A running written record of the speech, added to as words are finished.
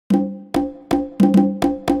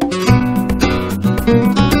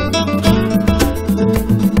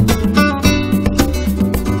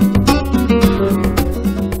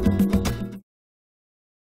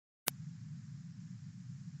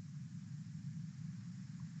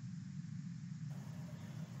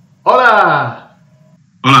Hola!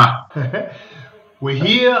 Hola. We're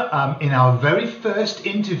here in our very first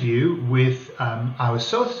interview with our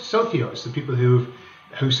Socios, the people who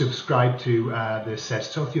subscribe to the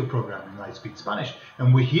Socio program in LightSpeed Spanish.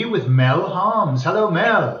 And we're here with Mel Harms. Hello,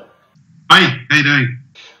 Mel. Hi, how you doing?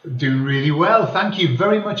 Doing really well. Thank you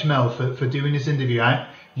very much, Mel, for doing this interview.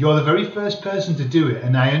 You're the very first person to do it,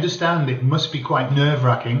 and I understand it must be quite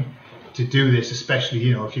nerve-wracking to do this,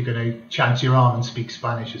 especially, if you're going to chance your arm and speak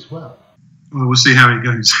Spanish as well. Well, we'll see how it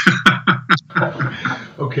goes.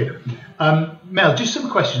 Okay. Mel, just some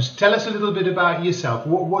questions. Tell us a little bit about yourself.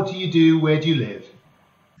 What do you do? Where do you live?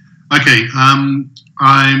 Okay,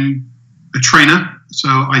 I'm a trainer, so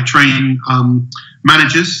I train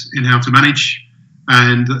managers in how to manage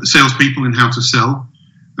and salespeople in how to sell,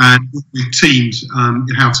 and with teams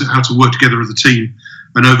in how to work together as a team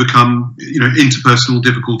and overcome interpersonal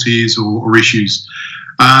difficulties or issues.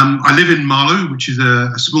 I live in Marlow, which is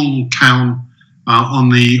a small town on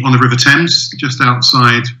the River Thames, just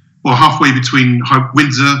outside, or halfway between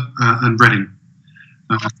Windsor and Reading.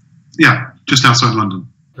 Just outside London.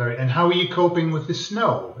 And how are you coping with the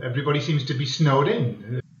snow? Everybody seems to be snowed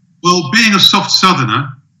in. Well, being a soft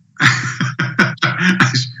southerner,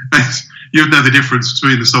 you know the difference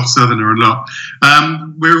between the soft southerner and not.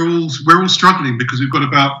 We're all struggling because we've got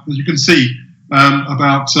about, as you can see,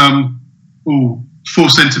 about 4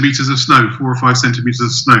 centimetres of snow, 4 or 5 centimetres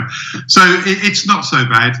of snow. So it's not so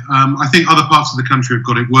bad. I think other parts of the country have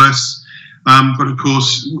got it worse. But of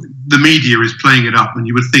course, the media is playing it up, and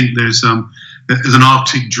you would think there's an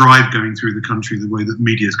Arctic drive going through the country the way that the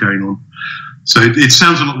media is going on. So it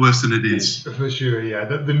sounds a lot worse than it is. For sure, yeah.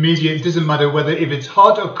 The media, it doesn't matter whether if it's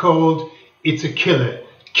hot or cold, it's a killer.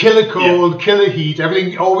 Killer cold, killer heat,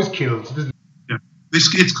 everything always kills, doesn't it? Yeah.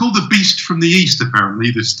 It's called the Beast from the East, apparently,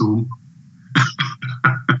 this storm.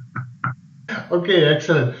 Okay,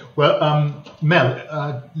 excellent. Well,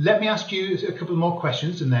 Mel, let me ask you a couple more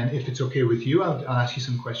questions, and then if it's okay with you, I'll ask you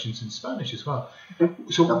some questions in Spanish as well.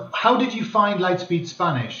 So how did you find LightSpeed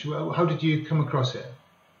Spanish? How did you come across it?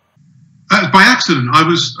 By accident. I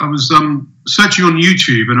was searching on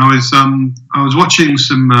YouTube, and I was watching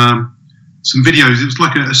some videos. It was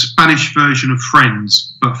like a Spanish version of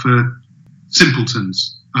Friends, but for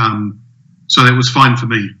simpletons. So it was fine for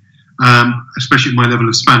me, especially at my level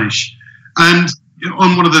of Spanish. And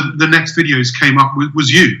on one of the next videos came up was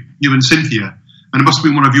you and Cynthia, and it must have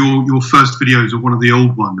been one of your first videos or one of the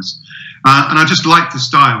old ones. And I just liked the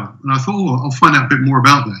style, and I thought, I'll find out a bit more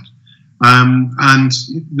about that. And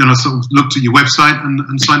then I sort of looked at your website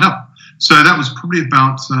and signed up. So that was probably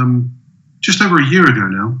about just over a year ago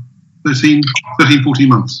now, 13, 14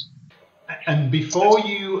 months. And before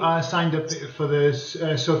you signed up for the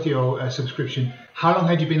Socio subscription, how long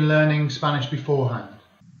had you been learning Spanish beforehand?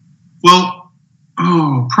 Well,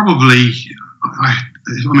 probably,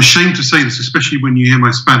 I'm ashamed to say this, especially when you hear my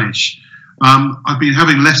Spanish. I've been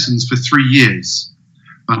having lessons for 3 years.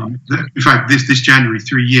 In fact, this January,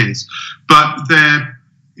 3 years. But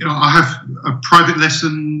I have a private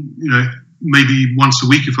lesson, maybe once a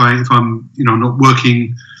week if I'm not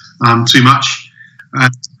working too much.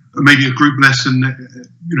 Maybe a group lesson,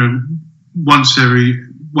 once every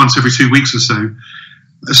 2 weeks or so.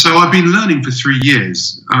 So I've been learning for 3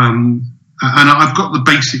 years, and I've got the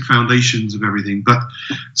basic foundations of everything.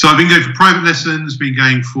 So I've been going for private lessons, been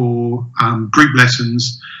going for group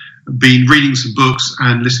lessons, been reading some books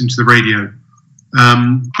and listening to the radio.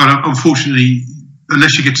 But unfortunately,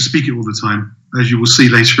 unless you get to speak it all the time, as you will see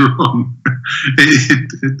later on,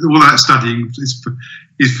 all that studying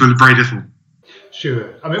is for very little.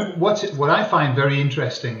 Sure. I mean, what I find very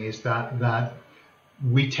interesting is that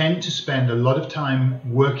we tend to spend a lot of time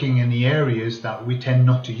working in the areas that we tend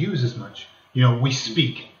not to use as much. We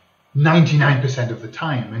speak 99% of the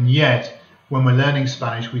time, and yet when we're learning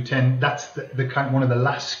Spanish, that's the kind one of the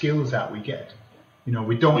last skills that we get.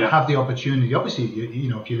 We don't have the opportunity. Obviously,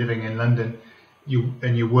 if you're living in London,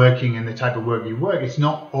 you're working in the type of work you work, it's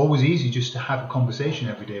not always easy just to have a conversation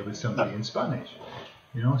every day with somebody in Spanish.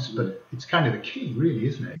 But it's kind of the key, really,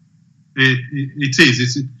 isn't it? It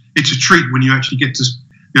is. It's a treat when you actually get to,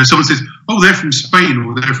 someone says, oh, they're from Spain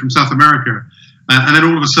or they're from South America. And then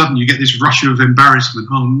all of a sudden you get this rush of embarrassment.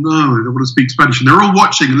 Oh, no, I don't want to speak Spanish. And they're all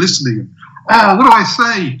watching and listening. Oh, what do I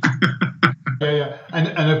say? Yeah.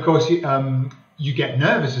 And of course, you get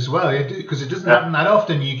nervous as well, because it doesn't happen that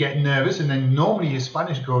often. You get nervous, and then normally your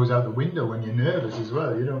Spanish goes out the window when you're nervous as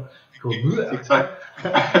well. Yeah. Okay.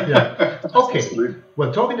 Absolutely.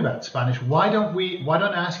 Well, talking about Spanish, why don't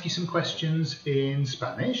I ask you some questions in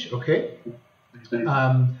Spanish? Okay.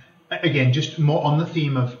 Again, just more on the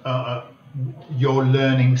theme of your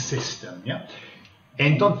learning system. Yeah.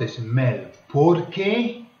 Entonces, Mel, ¿por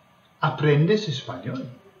qué aprendes español?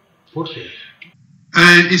 ¿Por qué?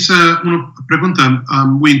 Es una pregunta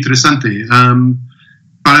muy interesante.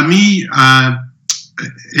 Para mí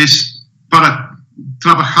es para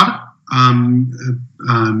trabajar.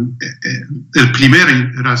 La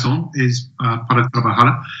primera razón es para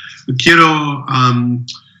trabajar. Quiero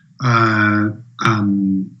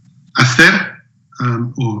hacer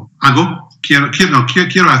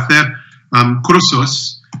quiero hacer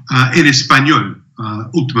cursos en español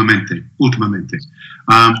últimamente.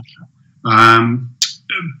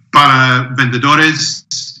 Para vendedores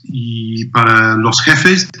y para los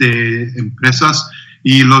jefes de empresas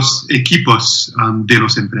y los equipos de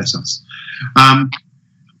las empresas.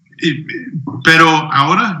 Pero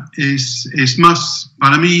ahora es más,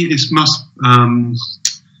 para mí es más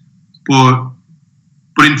por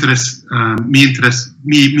interés, mi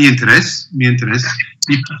interés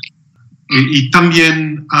y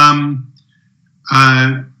también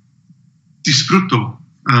disfruto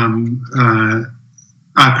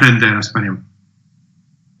aprender español.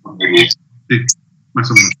 Sí,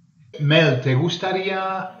 más o menos. Mel, ¿te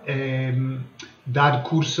gustaría dar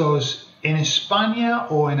cursos en España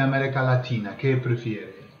o en América Latina? ¿Qué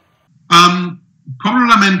prefieres?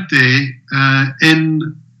 Probablemente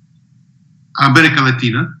en América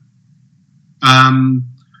Latina,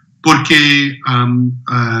 porque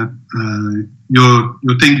yo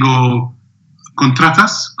tengo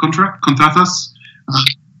contratos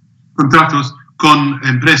con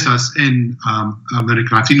empresas en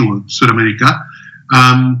América Latina o Sudamérica,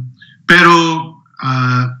 pero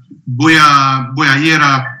voy a ir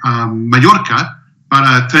a Mallorca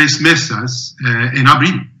para 3 meses en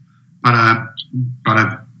abril para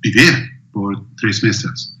vivir por 3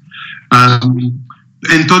 meses.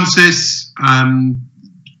 Entonces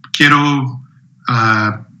quiero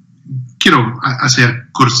hacer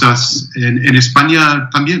cursos en España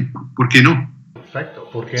también. ¿Por qué no? Perfecto,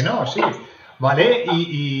 ¿por qué no? Sí. Vale,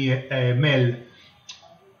 y Mel,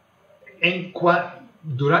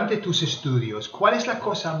 durante tus estudios, ¿cuál es la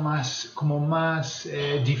cosa más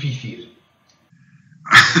difícil?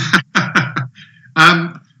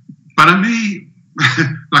 Para mí,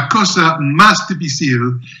 la cosa más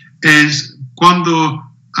difícil es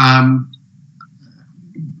cuando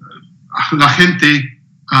la gente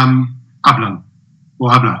habla.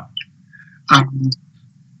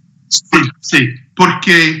 Sí,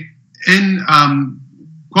 porque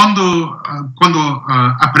cuando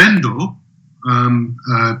aprendo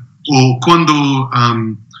o cuando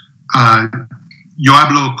yo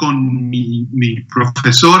hablo con mi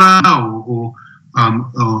profesora o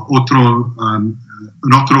otro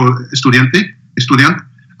estudiante,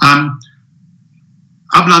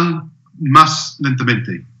 hablan más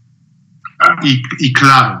lentamente y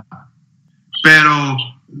claro, pero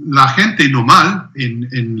la gente normal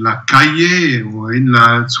en la calle o en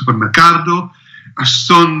el supermercado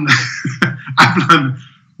hablan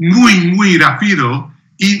muy rápido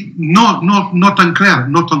y no tan claro.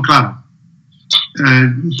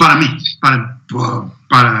 Para mí,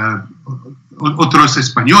 para otros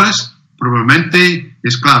españoles probablemente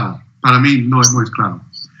es claro. Para mí no es claro.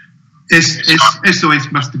 Eso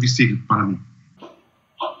es más difícil para mí.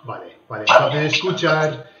 Vale. Entonces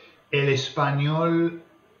escuchar el español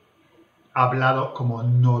hablado como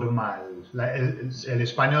normal, el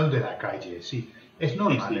español de la calle, sí. Es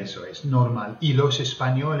normal, sí. Eso es normal. Y los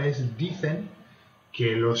españoles dicen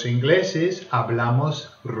que los ingleses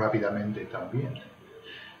hablamos rápidamente también.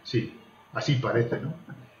 Sí, así parece, ¿no?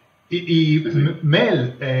 Y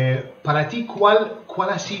Mel, para ti, ¿cuál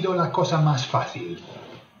ha sido la cosa más fácil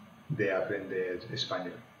de aprender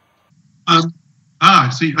español?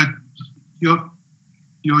 Sí,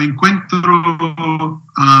 yo encuentro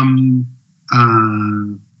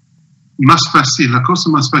más fácil, la cosa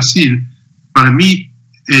más fácil para mí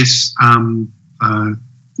es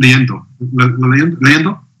leyendo.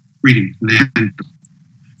 ¿Leyendo? Reading. Leyendo.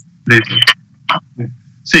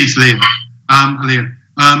 Sí, es leer. Leer.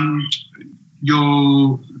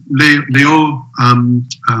 Yo leo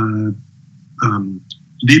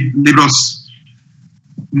libros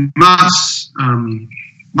más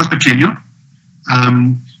pequeños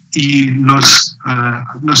y los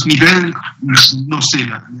niveles, no sé,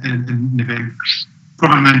 el nivel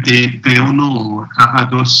probablemente de 1 o a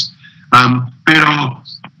 2, pero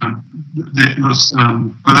las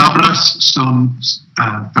palabras son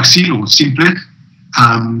fáciles o simples,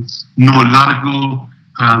 no largo,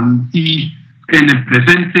 y en el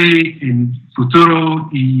presente, en futuro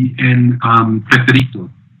y en pretérito,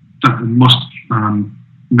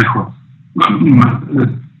 mejor.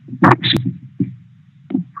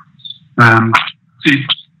 Sí,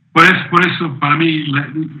 por eso para mí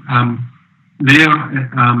leer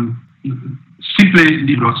simples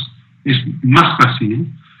libros es más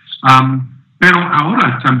fácil, pero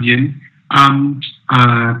ahora también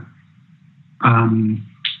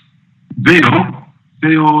veo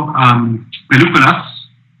películas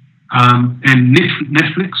en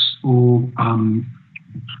Netflix o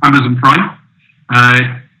Amazon Prime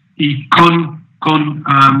y con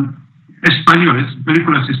españoles,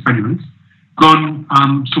 películas españoles, con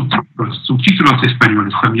subtítulos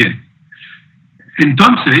españoles también.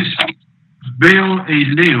 Entonces, veo y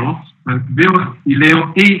leo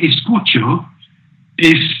y escucho,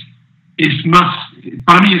 es más,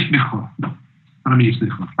 para mí es mejor, ¿no? Para mí es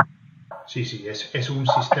mejor. Sí, es un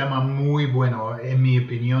sistema muy bueno, en mi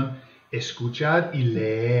opinión, escuchar y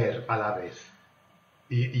leer a la vez.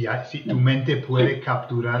 Y así tu mente puede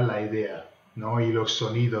capturar la idea, ¿no? Y los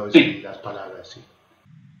sonidos y las palabras, sí.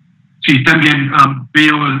 Sí, también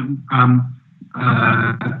veo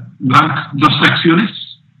las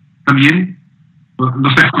secciones, también,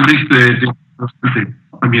 los secciones de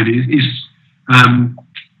también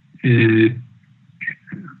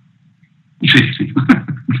sí.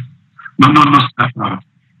 No está claro.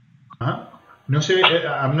 No sé,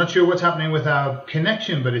 I'm not sure what's happening with our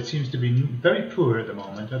connection, but it seems to be very poor at the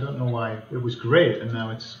moment. I don't know why. It was great and now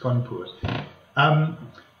it's gone poor.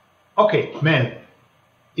 Okay, Mel.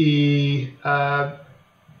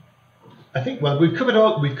 I think, well, we've covered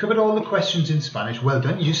all the questions in Spanish. Well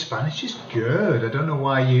done. Your Spanish is good. I don't know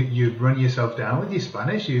why you run yourself down with your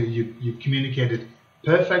Spanish. You communicated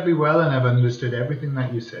perfectly well, and I've understood everything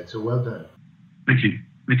that you said. So well done. Thank you.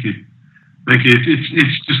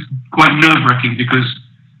 It's just quite nerve-wracking because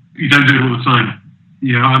you don't do it all the time.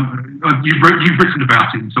 You know, you've written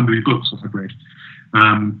about it in some of your books I've read.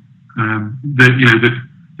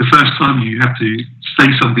 The first time you have to say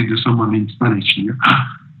something to someone in Spanish, and you're,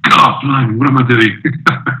 God, blimey, what am I doing?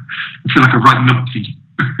 I feel like a right numpty.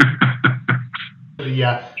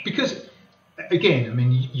 Yeah, because again, I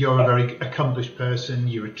mean, you're a very accomplished person.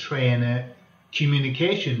 You're a trainer.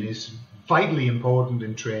 Communication is vitally important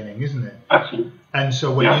in training, isn't it? Absolutely. And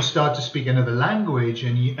so when you start to speak another language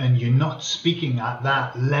and you're not speaking at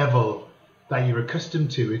that level that you're accustomed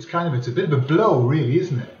to, it's a bit of a blow, really,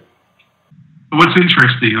 isn't it? What's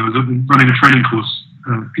interesting, I was running a training course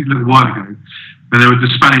a little while ago, and there was a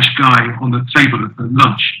Spanish guy on the table at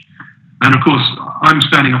lunch. And of course, I'm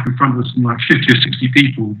standing up in front of some like 50 or 60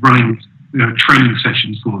 people running training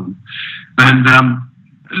sessions for them. And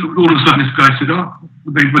all of a sudden this guy said,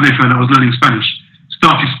 when they found out I was learning Spanish,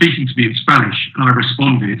 started speaking to me in Spanish, and I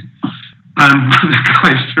responded. And the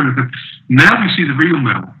guy said, now you see the real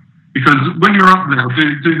Mel. Because when you're up there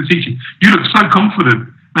doing the teaching, you look so confident.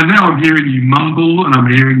 And now I'm hearing you mumble, and I'm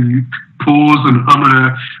hearing you pause and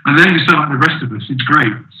and then you sound like the rest of us. It's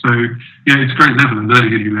great. So, yeah, it's a great level of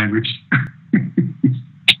learning a new language.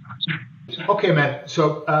 Okay, Matt.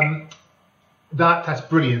 So that's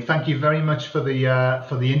brilliant. Thank you very much for the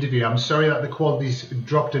interview. I'm sorry that the quality's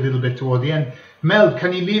dropped a little bit toward the end. Mel,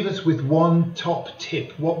 can you leave us with one top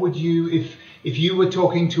tip? What would you, if you were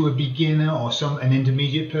talking to a beginner or an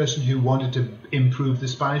intermediate person who wanted to improve the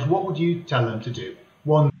Spanish, what would you tell them to do?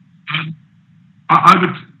 One. I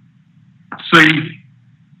would say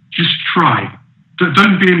just try.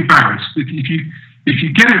 Don't be embarrassed. If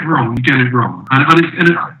you get it wrong, you get it wrong. And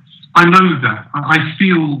I know that. I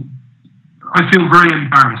feel very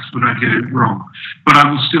embarrassed when I get it wrong, but I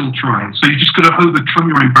will still try. So you just got to overcome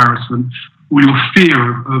your embarrassment or your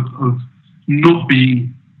fear of not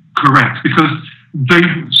being correct, because they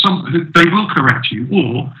will correct you,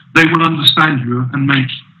 or they will understand you and make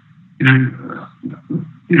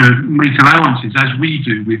make allowances, as we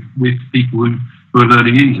do with people who are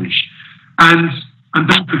learning English. And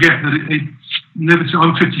don't forget that it's never too,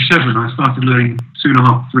 I'm 57, I started learning 3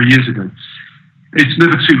 years ago. It's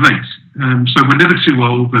never too late. So we're never too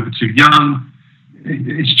old, never too young.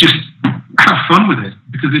 It's just have fun with it,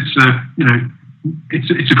 because it's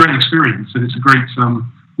a great experience, and it's a great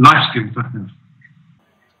life skill to have.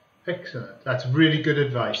 Excellent. That's really good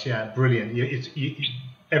advice. Yeah, brilliant.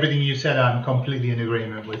 Everything you said, I'm completely in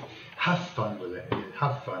agreement with. Have fun with it.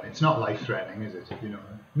 Have fun. It's not life-threatening, is it?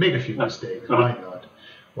 Make a few mistakes. Why not?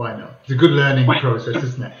 Why not? It's a good learning process,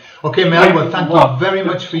 isn't it? Okay, Mel. Well, thank you very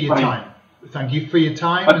much for your time. Thank you for your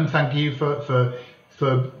time, and thank you for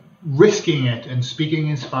risking it and speaking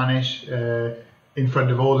in Spanish in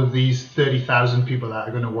front of all of these 30,000 people that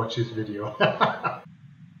are going to watch this video.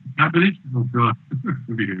 I believe. Oh God,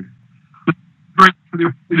 that'd be good. Great for the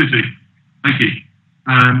opportunity. Thank you.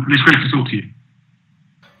 It's great to talk to you.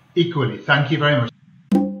 Equally. Thank you very much.